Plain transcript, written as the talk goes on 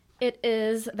It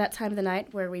is that time of the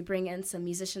night where we bring in some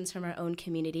musicians from our own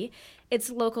community. It's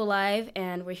Local Live,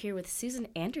 and we're here with Susan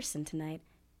Anderson tonight.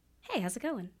 Hey, how's it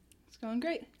going? It's going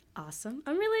great. Awesome.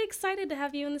 I'm really excited to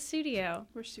have you in the studio.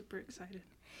 We're super excited.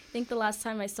 I think the last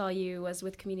time I saw you was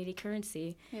with Community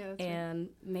Currency. Yeah, that's and,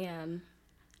 man,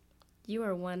 you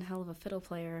are one hell of a fiddle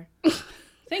player.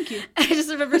 Thank you. I just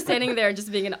remember standing there just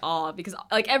being in awe because,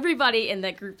 like, everybody in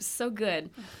that group is so good.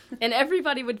 And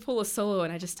everybody would pull a solo,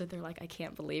 and I just stood there like, I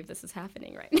can't believe this is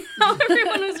happening right now.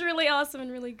 Everyone was really awesome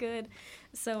and really good.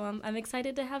 So I'm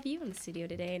excited to have you in the studio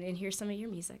today and hear some of your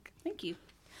music. Thank you.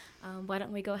 Why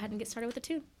don't we go ahead and get started with the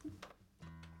tune?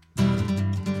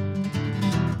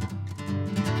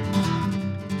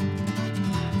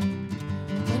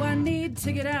 Oh, I need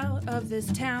to get out of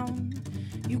this town.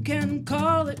 You can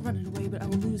call it running away, but I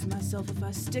will lose myself if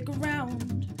I stick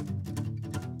around.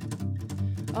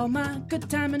 All my good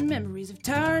time and memories have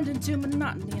turned into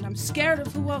monotony, and I'm scared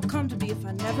of who I'll come to be if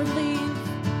I never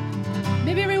leave.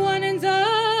 Maybe everyone ends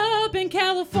up in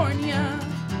California,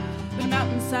 but a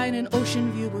mountainside and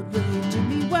ocean view would really do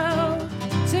me well.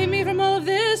 Save me from all of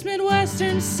this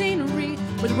Midwestern scenery,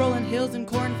 where the rolling hills and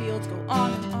cornfields go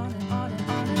on and on and on and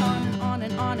on and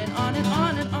on and on and on and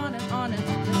on and on and on and on and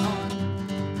on and on.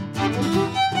 Oh,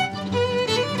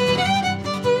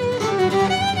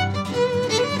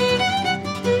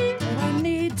 I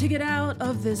need to get out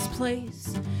of this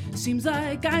place. Seems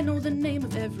like I know the name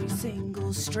of every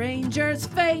single stranger's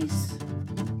face.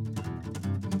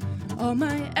 All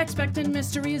my expectant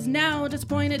mystery is now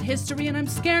disappointed history, and I'm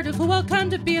scared of who I'll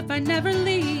come to be if I never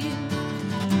leave.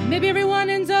 Maybe everyone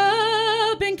ends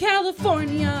up in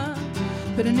California,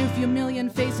 but a new few million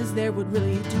faces there would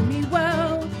really do me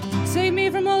well. Save me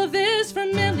from all of this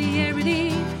familiarity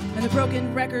and the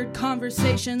broken record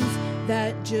conversations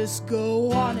that just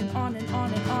go on and on and on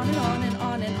and on and on and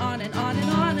on and on and on and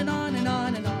on and on and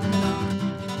on and on and on.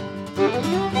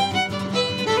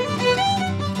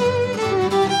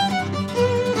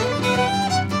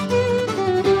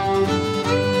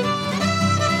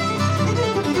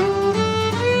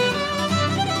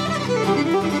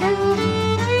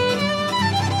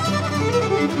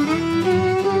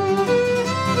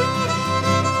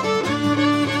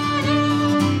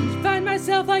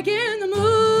 Like in the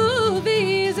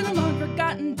movies, in a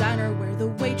long-forgotten diner where the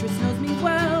waitress knows me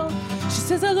well. She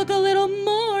says I look a little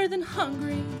more than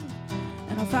hungry,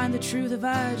 and I'll find the truth if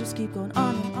I just keep going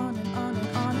on and on and on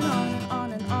and on and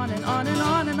on and on and on and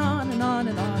on and on and on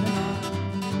and on and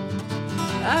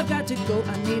on. I've got to go,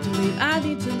 I need to leave, I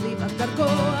need to leave, I've got to go,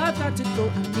 I've got to go,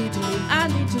 I need to leave, I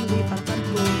need to leave, I've got to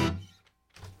go.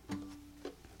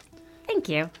 Thank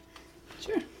you.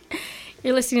 Sure.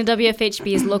 You're listening to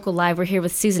WFHB's Local Live. We're here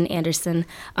with Susan Anderson.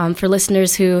 For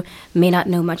listeners who may not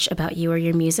know much about you or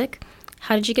your music,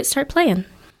 how did you get started playing?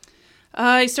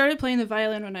 I started playing the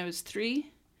violin when I was 3.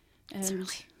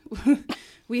 And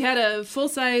we had a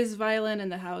full-size violin in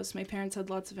the house. My parents had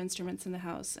lots of instruments in the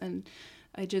house, and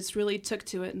I just really took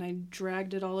to it, and I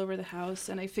dragged it all over the house.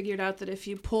 And I figured out that if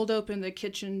you pulled open the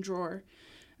kitchen drawer,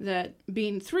 that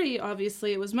being 3,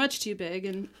 obviously it was much too big,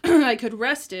 and I could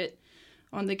rest it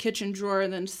on the kitchen drawer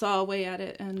and then saw away at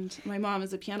it. And my mom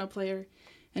is a piano player,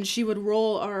 and she would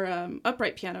roll our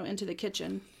upright piano into the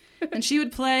kitchen. And she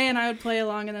would play, and I would play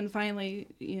along, and then finally,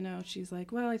 she's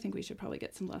like, well, I think we should probably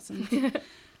get some lessons.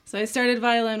 So I started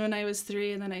violin when I was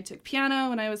 3, and then I took piano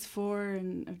when I was 4,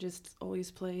 and I've just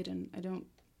always played, and I don't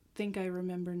think I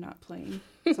remember not playing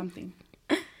something.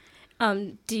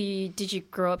 Did you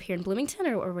grow up here in Bloomington,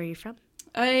 or where are you from?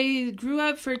 I grew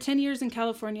up for 10 years in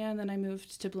California, and then I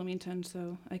moved to Bloomington,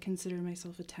 so I consider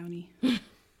myself a townie.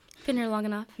 Been here long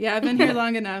enough? Yeah, I've been here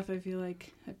long enough. I feel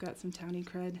like I've got some townie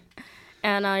cred.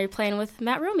 And you're playing with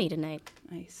Matt Romey tonight.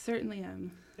 I certainly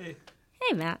am. Hey.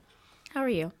 Hey, Matt. How are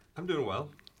you? I'm doing well.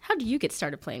 How did you get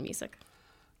started playing music?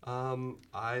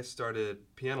 I started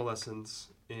piano lessons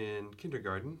in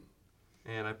kindergarten,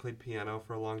 and I played piano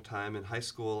for a long time. In high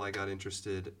school, I got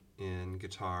interested in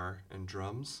guitar and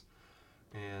drums.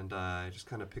 And I just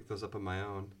kind of picked those up on my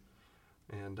own,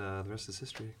 and the rest is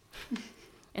history.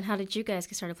 And how did you guys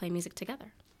get started playing music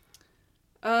together?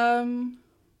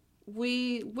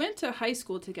 We went to high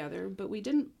school together, but we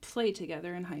didn't play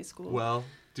together in high school. Well,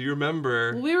 do you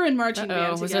remember? We were in marching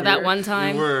band together. Was there that one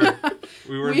time?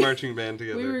 We were in marching band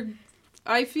together.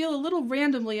 I feel a little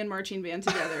randomly in marching band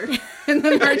together in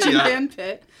the marching band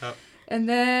pit. Oh. And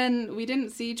then we didn't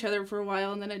see each other for a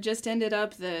while, and then it just ended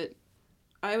up that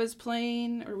I was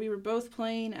playing, or we were both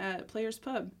playing at Players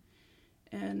Pub.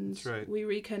 And That's right. We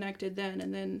reconnected then.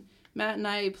 And then Matt and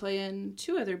I play in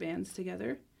 2 other bands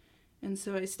together. And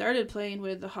so I started playing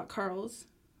with the Hot Carls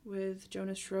with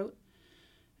Jonas Schroet.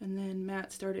 And then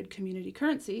Matt started Community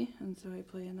Currency, and so I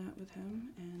play in that with him,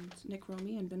 and Nick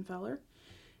Romey and Ben Feller.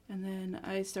 And then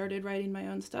I started writing my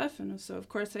own stuff, and so of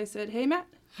course I said, "Hey Matt,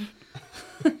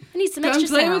 I need some come extra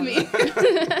play sound. with me."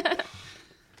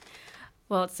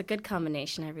 Well, it's a good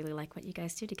combination. I really like what you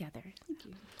guys do together. Thank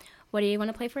you. What do you want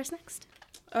to play for us next?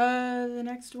 The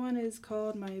next one is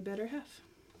called My Better Half.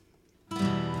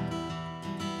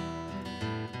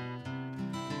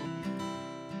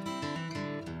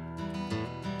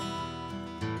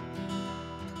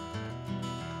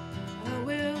 I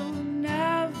will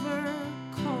never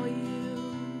call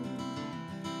you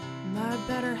my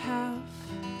better half,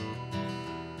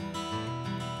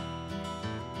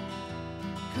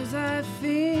 'cause I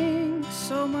think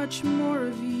so much more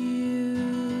of you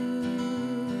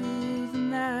than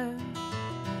that.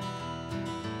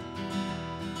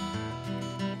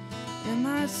 Am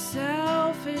I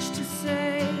selfish to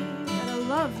say that I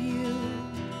love you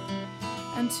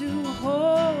and to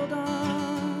hold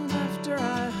on after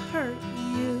I hurt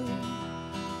you?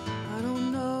 I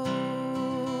don't know,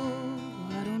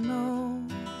 I don't know,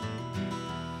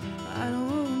 I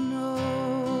don't know,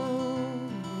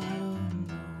 I don't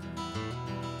know.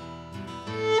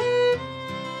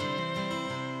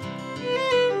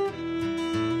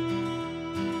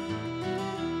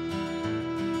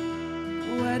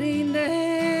 Wedding day,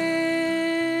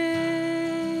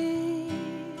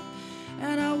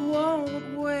 and I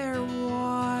won't wear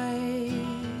white.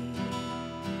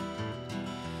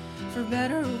 For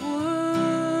better or worse,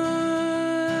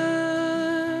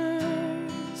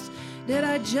 did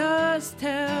I just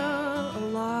tell a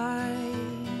lie?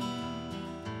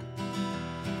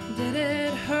 Did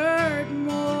it hurt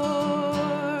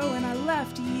more when I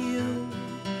left you,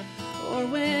 or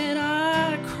when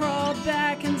I crawled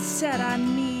back and said I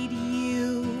need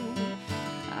you?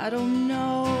 I don't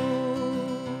know,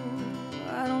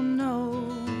 I don't know,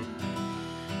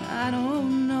 I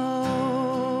don't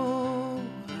know,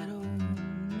 I don't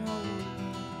know.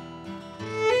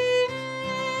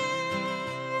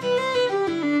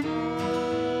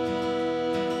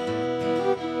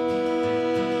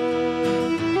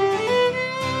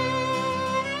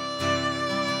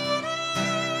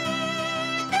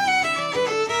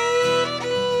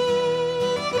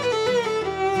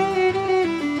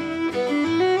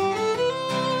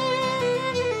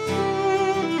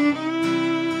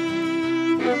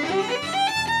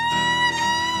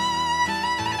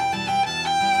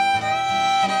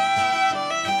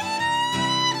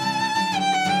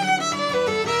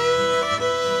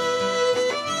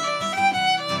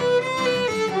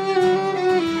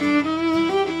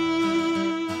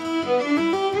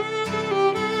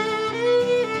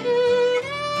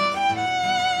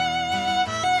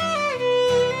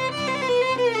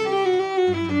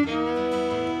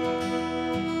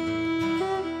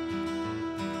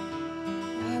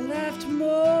 I left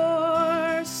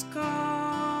more scars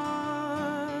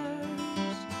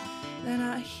than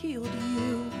I healed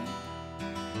you,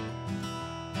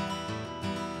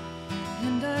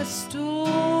 and I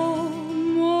stole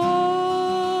more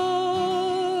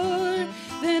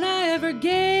than I ever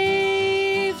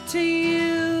gave to you.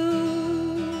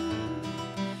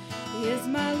 Is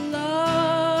my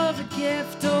love a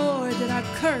gift, or did I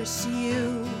curse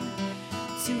you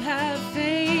to have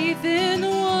faith in the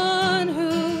one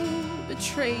who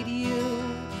betrayed you?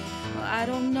 I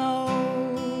don't know,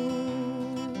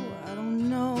 I don't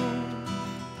know,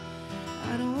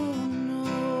 I don't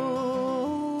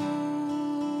know,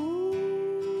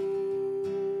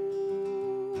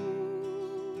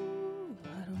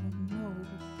 I don't know.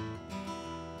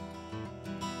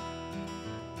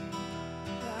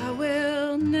 I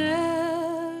will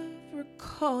never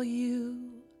call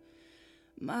you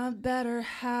my better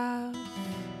half.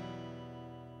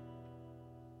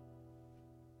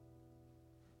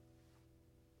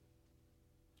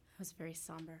 That was very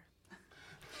somber.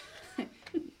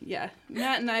 Yeah,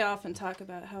 Matt and I often talk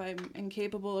about how I'm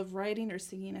incapable of writing or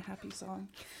singing a happy song.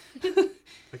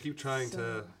 I keep trying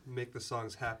to make the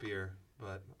songs happier,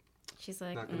 but She's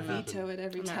like, not going to happen. Veto it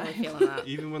every I'm not time. really feeling that.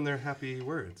 Even when they're happy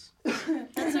words.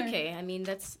 That's okay. I mean,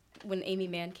 that's when Amy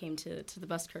Mann came to the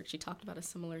Buskirk, she talked about a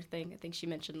similar thing. I think she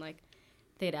mentioned, like,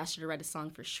 they had asked her to write a song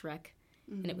for Shrek,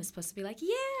 and it was supposed to be like,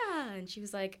 yeah! And she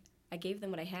was like, I gave them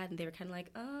what I had, and they were kind of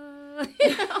like,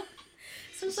 you know?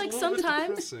 So it's like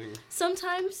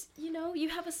sometimes, you know, you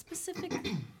have a specific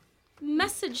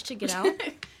message to get out.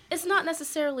 It's not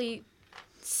necessarily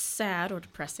sad or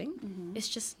depressing. Mm-hmm. It's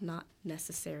just not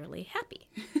necessarily happy.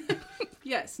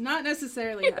 Yes, not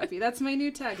necessarily happy. That's my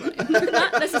new tagline.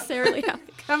 Not necessarily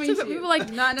happy. Coming so to you. People are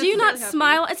like, not do you not happy.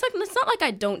 smile? It's not like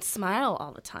I don't smile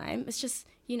all the time. It's just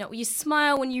you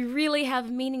smile when you really have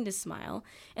meaning to smile.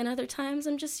 And other times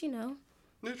I'm just,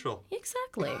 Neutral.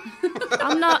 Exactly.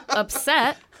 I'm not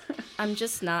upset. I'm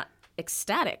just not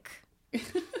ecstatic. I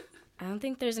don't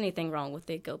think there's anything wrong with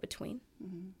the go-between.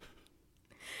 Mm-hmm.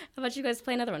 How about you guys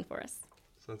play another one for us?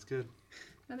 Sounds good.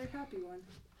 Another happy one.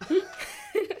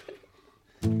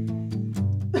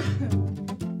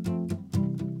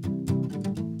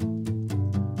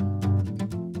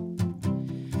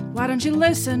 Why don't you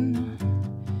listen?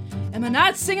 Am I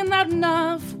not singing loud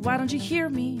enough? Why don't you hear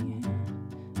me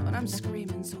when I'm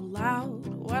screaming so loud?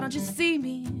 Why don't you see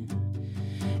me?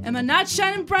 Am I not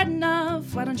shining bright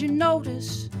enough? Why don't you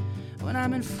notice when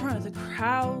I'm in front of the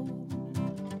crowd?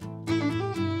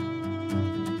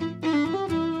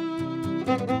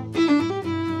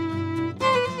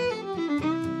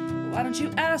 Why don't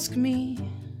you ask me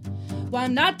why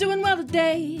I'm not doing well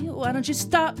today? Why don't you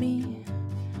stop me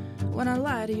when I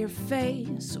lie to your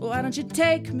face? Why don't you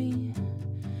take me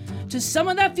to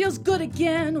someone that feels good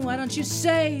again? Why don't you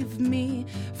save me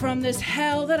from this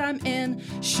hell that I'm in?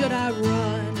 Should I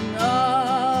run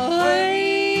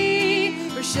away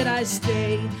or should I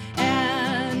stay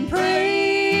and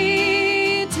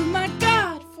pray to my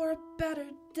God for a better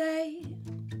day?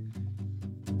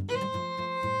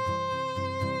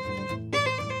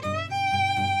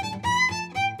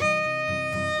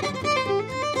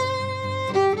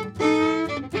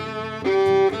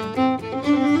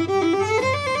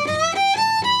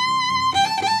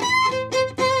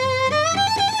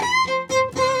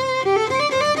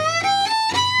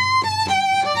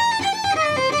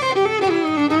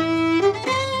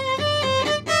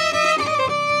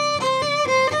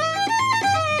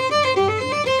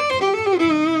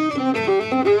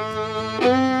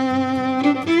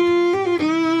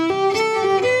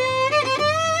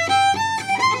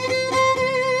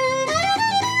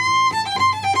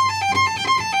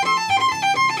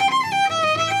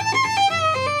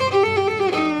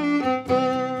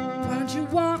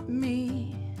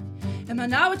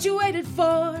 You waited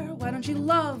for? Why don't you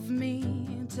love me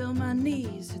until my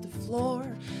knees hit the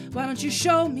floor? Why don't you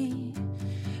show me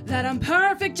that I'm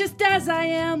perfect just as I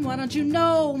am? Why don't you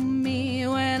know me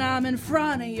when I'm in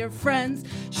front of your friends?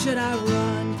 Should I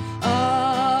run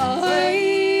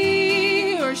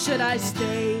away or should I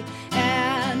stay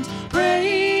and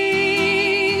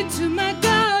pray to my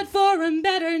God for a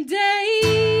better day?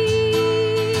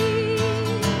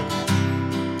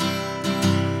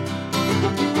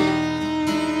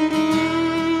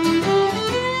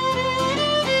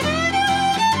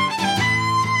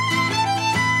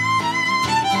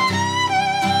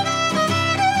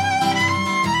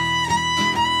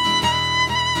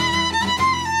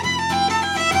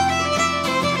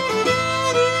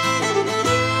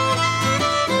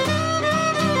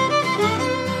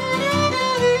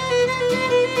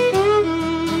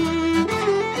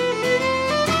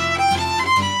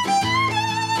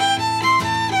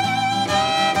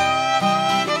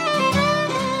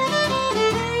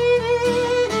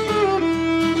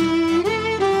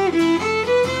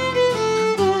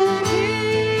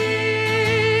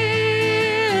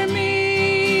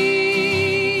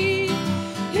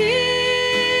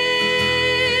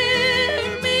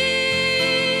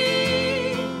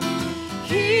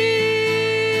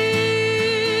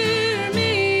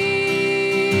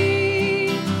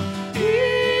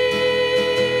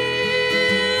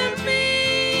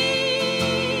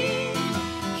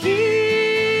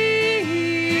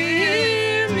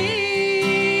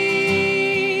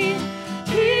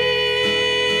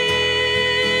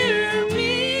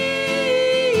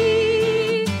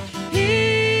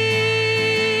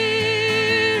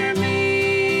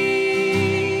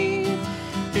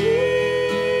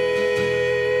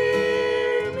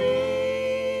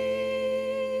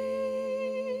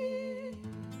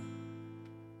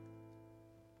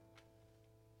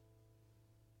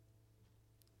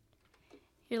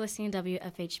 You're listening to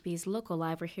WFHB's Local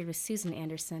Live. We're here with Susan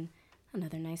Anderson.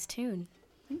 Another nice tune.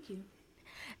 Thank you.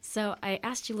 So I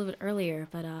asked you a little bit earlier,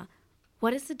 but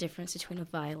what is the difference between a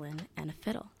violin and a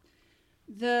fiddle?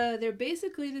 They're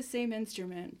basically the same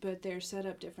instrument, but they're set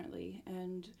up differently.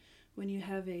 And when you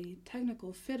have a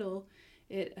technical fiddle,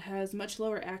 it has much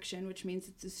lower action, which means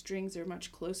that the strings are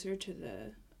much closer to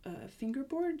the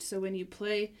fingerboard. So when you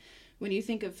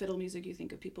think of fiddle music, you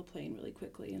think of people playing really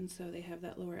quickly, and so they have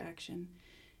that lower action.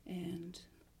 And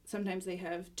sometimes they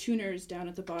have tuners down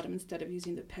at the bottom instead of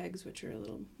using the pegs, which are a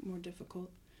little more difficult.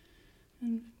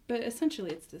 But essentially,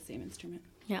 it's the same instrument.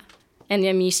 Yeah. And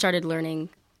you started learning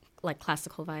like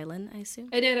classical violin, I assume?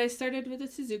 I did. I started with the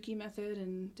Suzuki method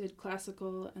and did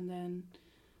classical, and then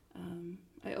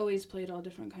I always played all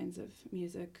different kinds of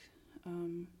music.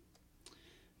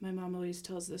 my mom always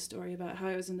tells this story about how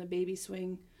I was in the baby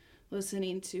swing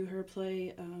listening to her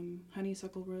play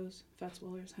Honeysuckle Rose, Fats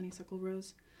Waller's Honeysuckle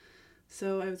Rose.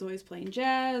 So I was always playing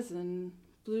jazz and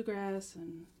bluegrass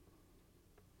and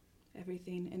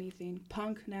everything, anything.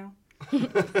 Punk now.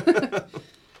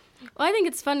 Well, I think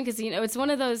it's fun because, it's one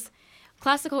of those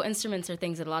classical instruments are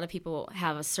things that a lot of people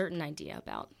have a certain idea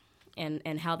about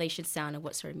and how they should sound and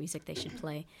what sort of music they should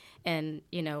play. And,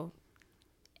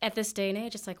 at this day and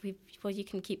age, it's like, you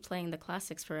can keep playing the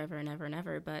classics forever and ever and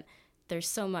ever, but there's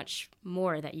so much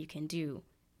more that you can do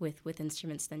with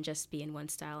instruments than just be in one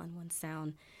style and one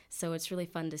sound. So it's really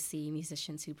fun to see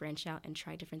musicians who branch out and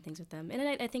try different things with them. And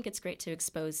I think it's great to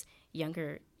expose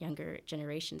younger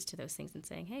generations to those things and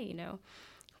saying, hey,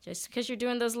 just because you're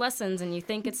doing those lessons and you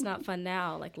think it's not fun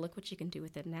now, like, look what you can do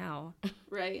with it now.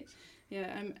 Right.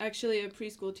 Yeah, I'm actually a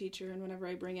preschool teacher, and whenever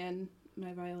I bring in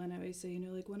my violin, I always say,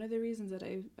 one of the reasons that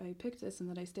I picked this and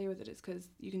that I stay with it is because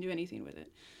you can do anything with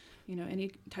it.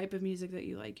 Any type of music that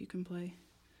you like, you can play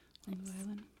on the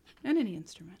violin and any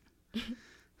instrument.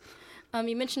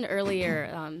 You mentioned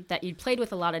earlier that you played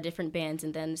with a lot of different bands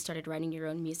and then started writing your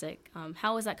own music.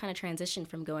 How was that kind of transition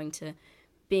from going to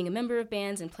being a member of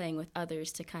bands and playing with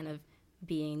others to kind of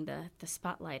being the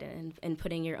spotlight and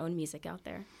putting your own music out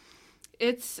there?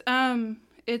 It's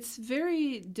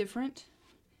very different.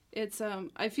 It's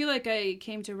I feel like I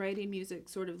came to writing music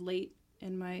sort of late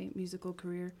in my musical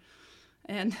career,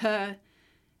 and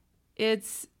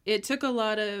it took a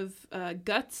lot of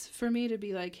guts for me to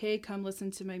be like, hey, come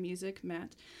listen to my music,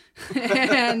 Matt,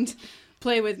 and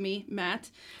play with me,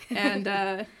 Matt.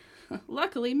 And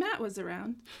luckily, Matt was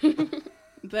around.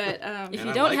 But if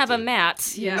you don't have a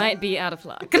Matt, you might be out of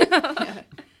luck. Yeah.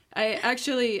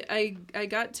 I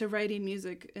got to writing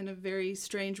music in a very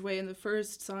strange way, and the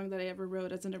first song that I ever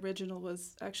wrote as an original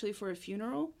was actually for a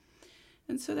funeral,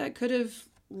 and so that could have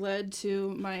led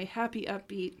to my happy,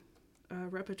 upbeat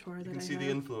repertoire that I have. You can see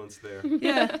the influence there.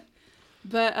 Yeah,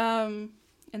 but and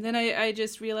then I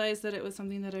just realized that it was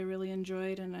something that I really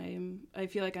enjoyed, and I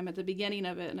feel like I'm at the beginning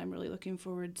of it, and I'm really looking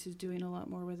forward to doing a lot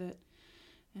more with it,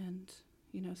 and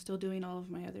still doing all of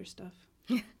my other stuff.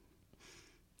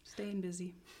 Staying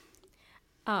busy.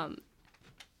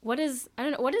 What is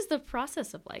the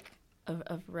process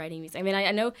of writing music? I mean,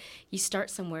 I know you start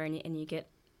somewhere and you get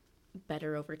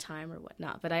better over time or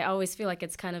whatnot, but I always feel like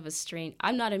it's kind of a strange.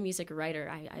 I'm not a music writer.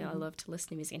 I love to listen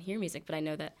to music and hear music, but I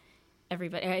know that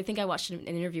everybody. I think I watched an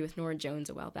interview with Nora Jones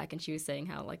a while back, and she was saying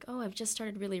how I've just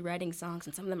started really writing songs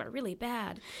and some of them are really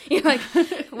bad.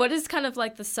 What is kind of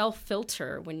like the self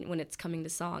filter when it's coming to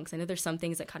songs? I know there's some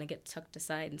things that kind of get tucked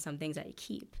aside and some things that you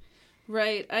keep.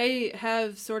 Right. I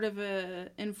have sort of a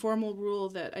informal rule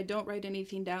that I don't write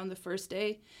anything down the first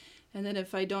day. And then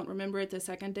if I don't remember it the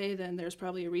second day, then there's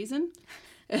probably a reason.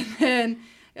 And then,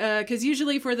 because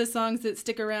usually for the songs that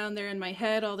stick around, they're in my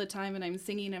head all the time and I'm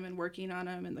singing them and working on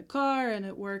them in the car and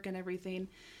at work and everything.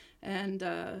 And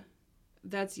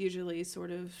that's usually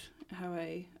sort of how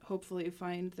I hopefully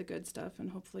find the good stuff, and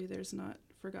hopefully there's not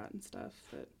forgotten stuff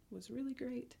that was really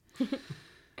great.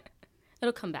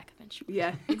 It'll come back eventually.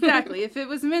 Yeah, exactly. If it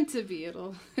was meant to be,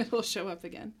 it'll show up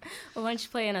again. Well, why don't you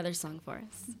play another song for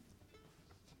us?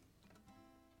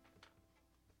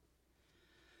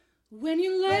 When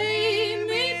you lay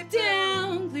me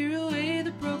down, clear away the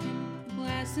broken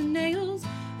glass and nails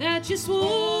that you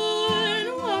swore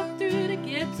to walk through to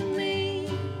get to me.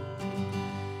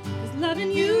 'Cause loving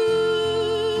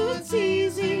you, it's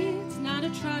easy, it's not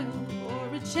a trial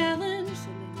or a challenge. So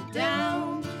lay me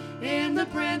down in the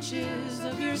branches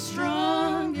of your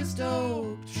strongest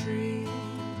oak tree.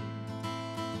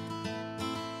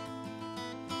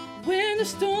 When the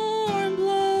storm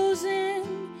blows in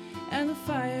and the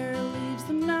fire leaves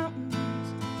the mountains,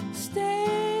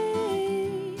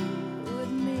 stay with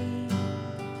me.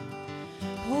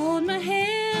 Hold my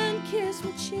hand, kiss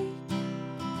my cheek,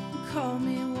 and call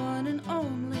me one and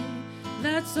only.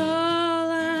 That's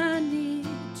all I need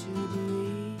to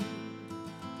believe.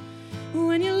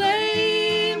 When you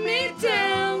lay me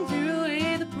down, clear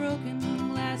away the broken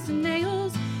glass and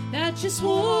nails that you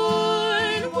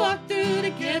swore to walk through to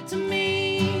get to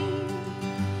me.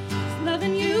 'Cause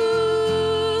loving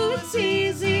you, it's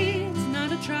easy, it's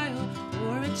not a trial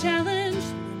or a challenge.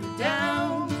 Lay me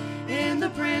down in the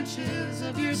branches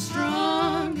of your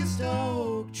strongest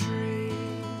oak tree.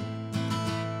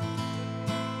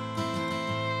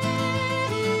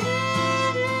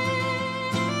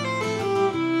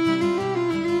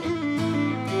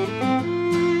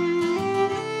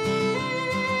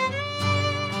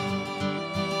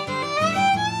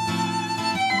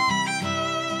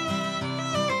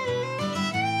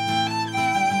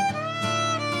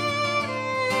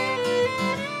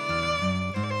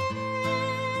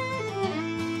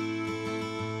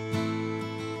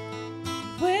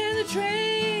 a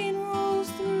train rolls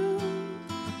through,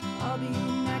 I'll be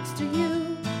next to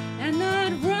you and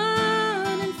not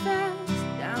running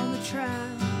fast down the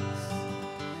tracks.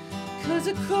 'Cause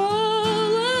the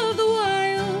call of the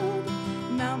wild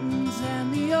mountains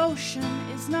and the ocean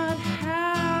is not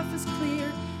half as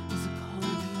clear as the call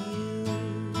of you.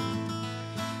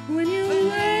 When you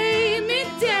lay me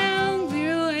down,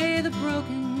 clear away the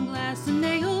broken glass and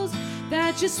nails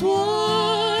that you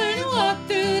swore to walk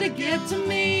through to get to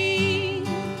me.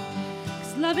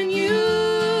 'Cause loving you,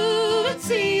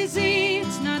 it's easy,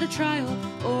 it's not a trial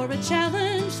or a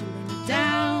challenge. So lay me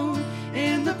down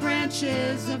in the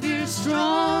branches of your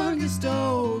strongest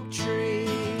oak tree.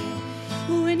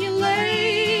 When you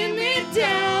lay me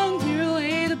down, clear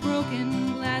away the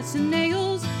broken glass and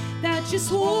nails that you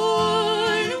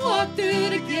swore to walk through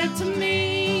to get to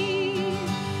me.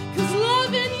 'Cause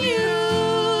loving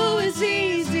you is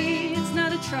easy, it's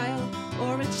not a trial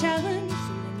or a challenge. So lay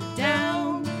me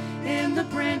down in the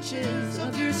branches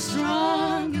of your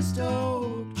strongest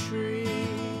oak tree.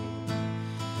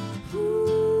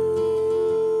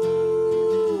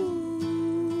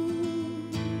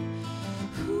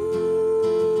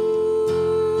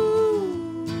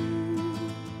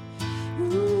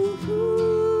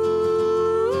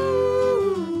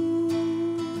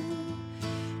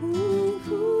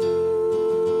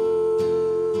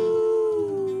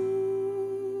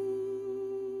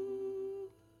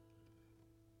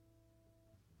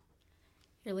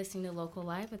 You're listening to Local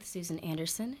Live with Susan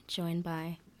Anderson, joined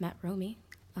by Matt Romey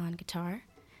on guitar.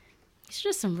 These are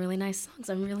just some really nice songs.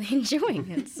 I'm really enjoying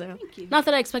it. So, Thank you. not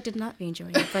that I expected not be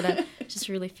enjoying it, but I'm just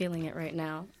really feeling it right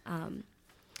now.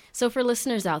 So for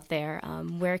listeners out there,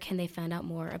 where can they find out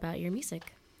more about your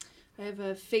music? I have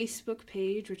a Facebook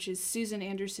page, which is Susan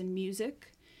Anderson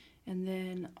Music, and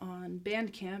then on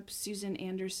Bandcamp,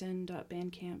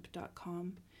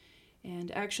 susananderson.bandcamp.com.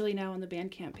 And actually now on the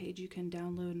Bandcamp page, you can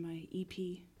download my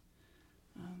EP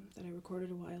that I recorded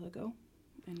a while ago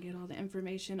and get all the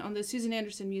information. On the Susan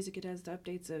Anderson Music, it has the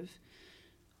updates of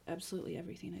absolutely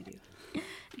everything I do.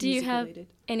 Do you have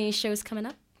Music-related. any shows coming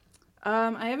up?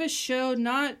 I have a show,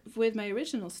 not with my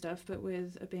original stuff, but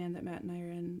with a band that Matt and I are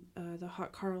in, the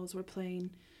Hot Carls. We're playing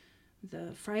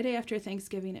the Friday after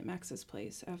Thanksgiving at Max's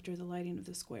Place after the lighting of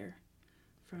the square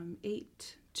from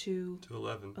 8 to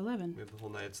 11. 11. We have the whole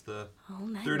night. It's the Oh,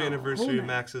 nice. third whole anniversary of night.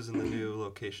 Max's and the new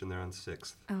location there on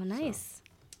 6th. Oh, nice.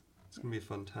 It's going to be a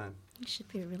fun time. It should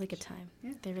be a really good time.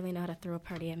 Yeah. They really know how to throw a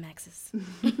party at Max's.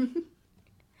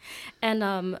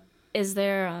 And is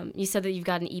there, you said that you've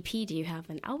got an EP. Do you have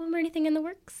an album or anything in the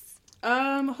works?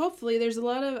 Hopefully. I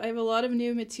have a lot of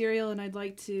new material, and I'd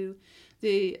like to,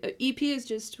 the EP is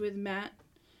just with Matt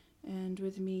and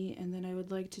with me, and then I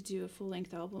would like to do a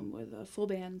full-length album with a full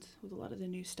band with a lot of the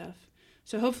new stuff.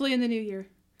 So hopefully in the new year.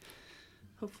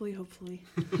 Hopefully.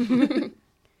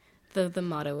 The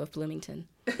motto of Bloomington.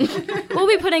 We'll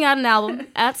be putting out an album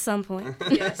at some point.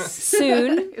 Yes.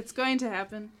 Soon. It's going to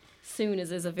happen. Soon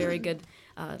is a very good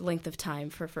length of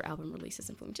time for album releases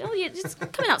in Bloomington. Oh, yeah, just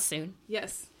coming out soon.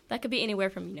 Yes. That could be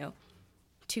anywhere from,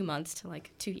 2 months to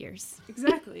 2 years.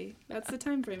 Exactly. That's the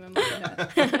time frame I'm looking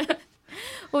at.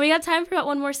 Well, we got time for about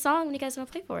one more song. What do you guys want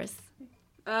to play for us?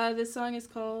 This song is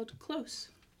called Close.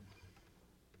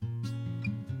 I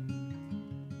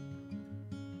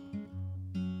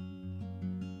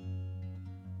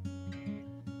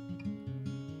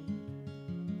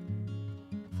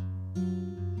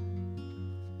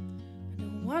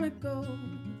don't want to go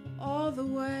all the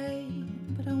way,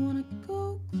 but I want to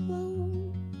go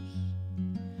close.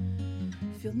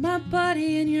 Feel my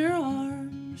body in your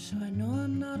arms, so I know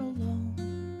I'm not alone.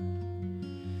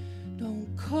 Don't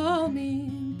call me,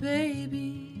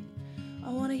 baby. I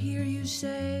want to hear you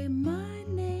say my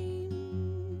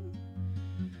name,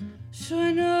 so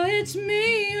I know it's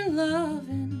me you're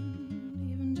loving,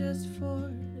 even just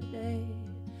for today.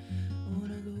 I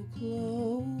want to go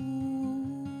close.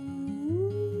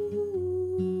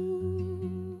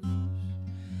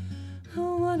 I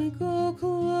want to go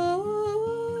close.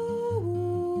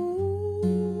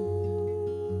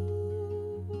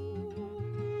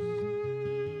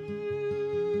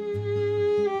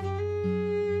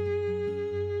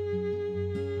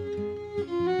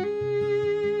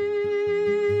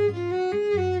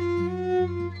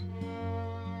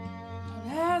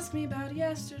 Me about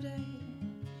yesterday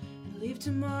and leave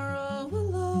tomorrow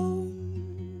alone.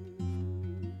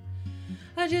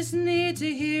 I just need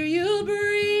to hear you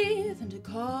breathe and to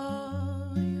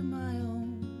call you my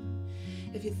own.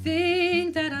 If you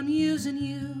think that I'm using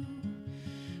you,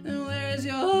 then where's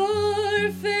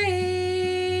your faith?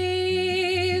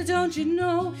 Don't you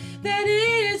know that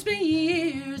it's been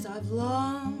years I've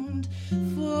longed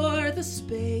for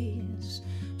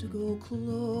go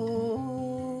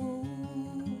close.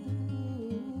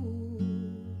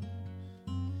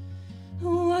 I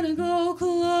wanna go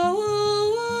close.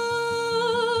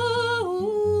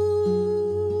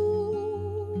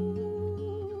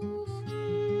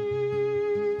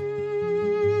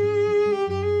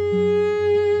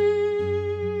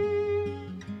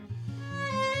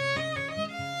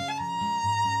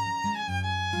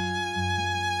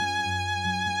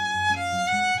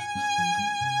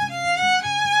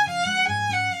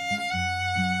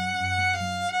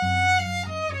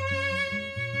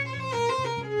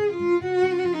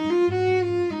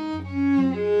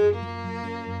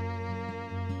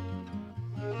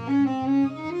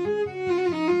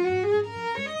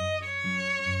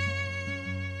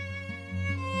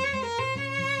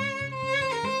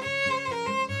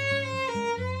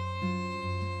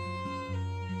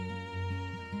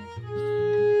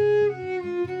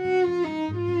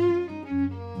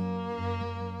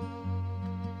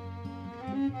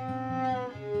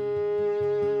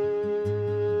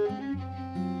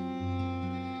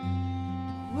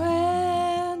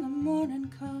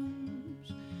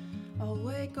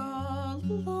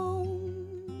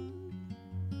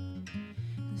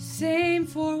 Same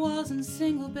four walls and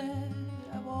single bed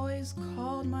I've always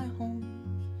called my home.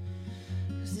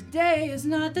 'Cause the day is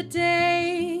not the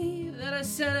day that I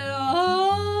set it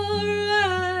all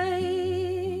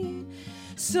right.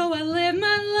 So I live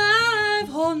my life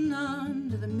holding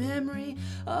on to the memory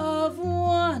of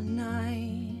one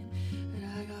night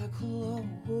that I got close.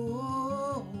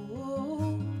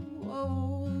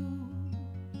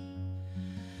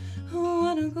 I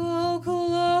wanna go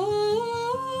close.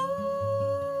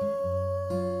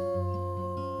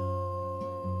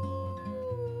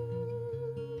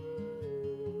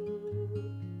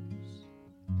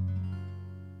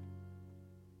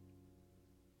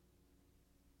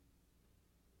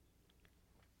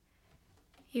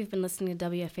 You've been listening to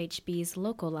WFHB's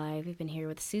Local Live. We've been here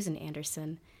with Susan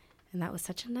Anderson, and that was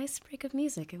such a nice break of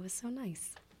music. It was so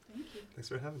nice. Thank you. Thanks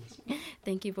for having us.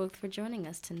 Thank you both for joining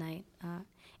us tonight.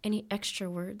 Any extra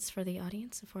words for the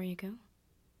audience before you go?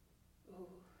 Oh,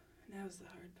 now's the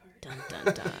hard part. Dun,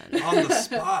 dun, dun. On the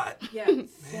spot. Yeah,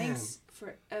 thanks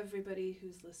for everybody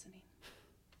who's listening.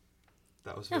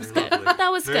 That was That very was good. lovely.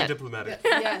 That was very good. diplomatic.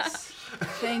 Yes,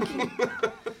 thank you.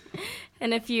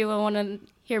 And if you want to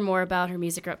hear more about her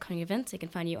music or upcoming events, you can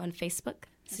find you on Facebook,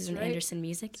 That's Susan right. Anderson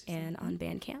Music, and on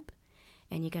Bandcamp.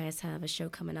 And you guys have a show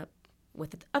coming up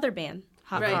with the other band,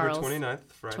 Hot Right. Carls. November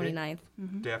 29th, Friday. 29th.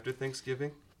 Day after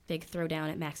Thanksgiving. Big throwdown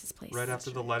at Max's place. Right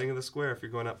after the lighting of the square. If you're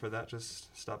going up for that,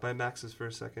 just stop by Max's for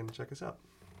a second. Check us out.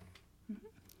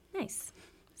 Nice.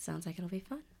 Sounds like it'll be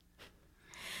fun.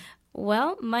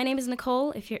 Well, my name is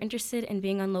Nicole. If you're interested in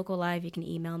being on Local Live, you can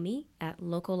email me at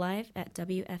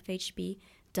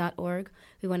locallive@wfhb.org.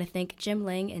 We want to thank Jim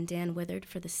Lang and Dan Withard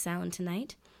for the sound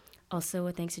tonight. Also,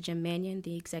 a thanks to Jim Mannion,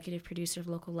 the executive producer of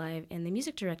Local Live and the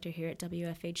music director here at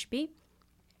WFHB.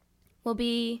 We'll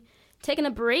be taking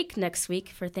a break next week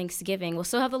for Thanksgiving. We'll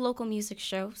still have a local music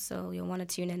show, so you'll want to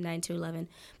tune in 9 to 11,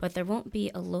 but there won't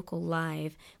be a Local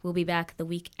Live. We'll be back the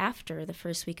week after, the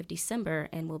first week of December,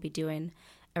 and we'll be doing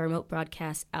a remote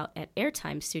broadcast out at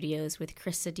Airtime Studios with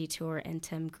Krista Detour and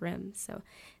Tim Grimm. So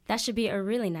that should be a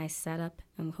really nice setup,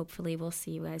 and hopefully we'll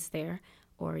see you guys there,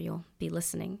 or you'll be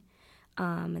listening.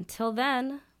 Until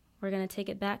then, we're going to take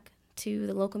it back to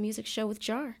the local music show with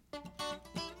Jar.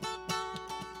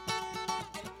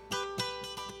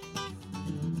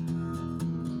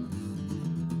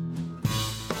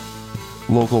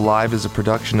 Local Live is a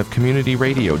production of Community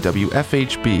Radio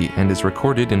WFHB and is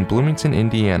recorded in Bloomington,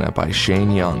 Indiana by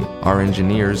Shane Young. Our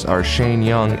engineers are Shane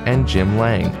Young and Jim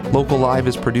Lang. Local Live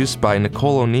is produced by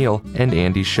Nicole O'Neill and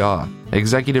Andy Shaw.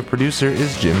 Executive producer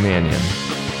is Jim Mannion.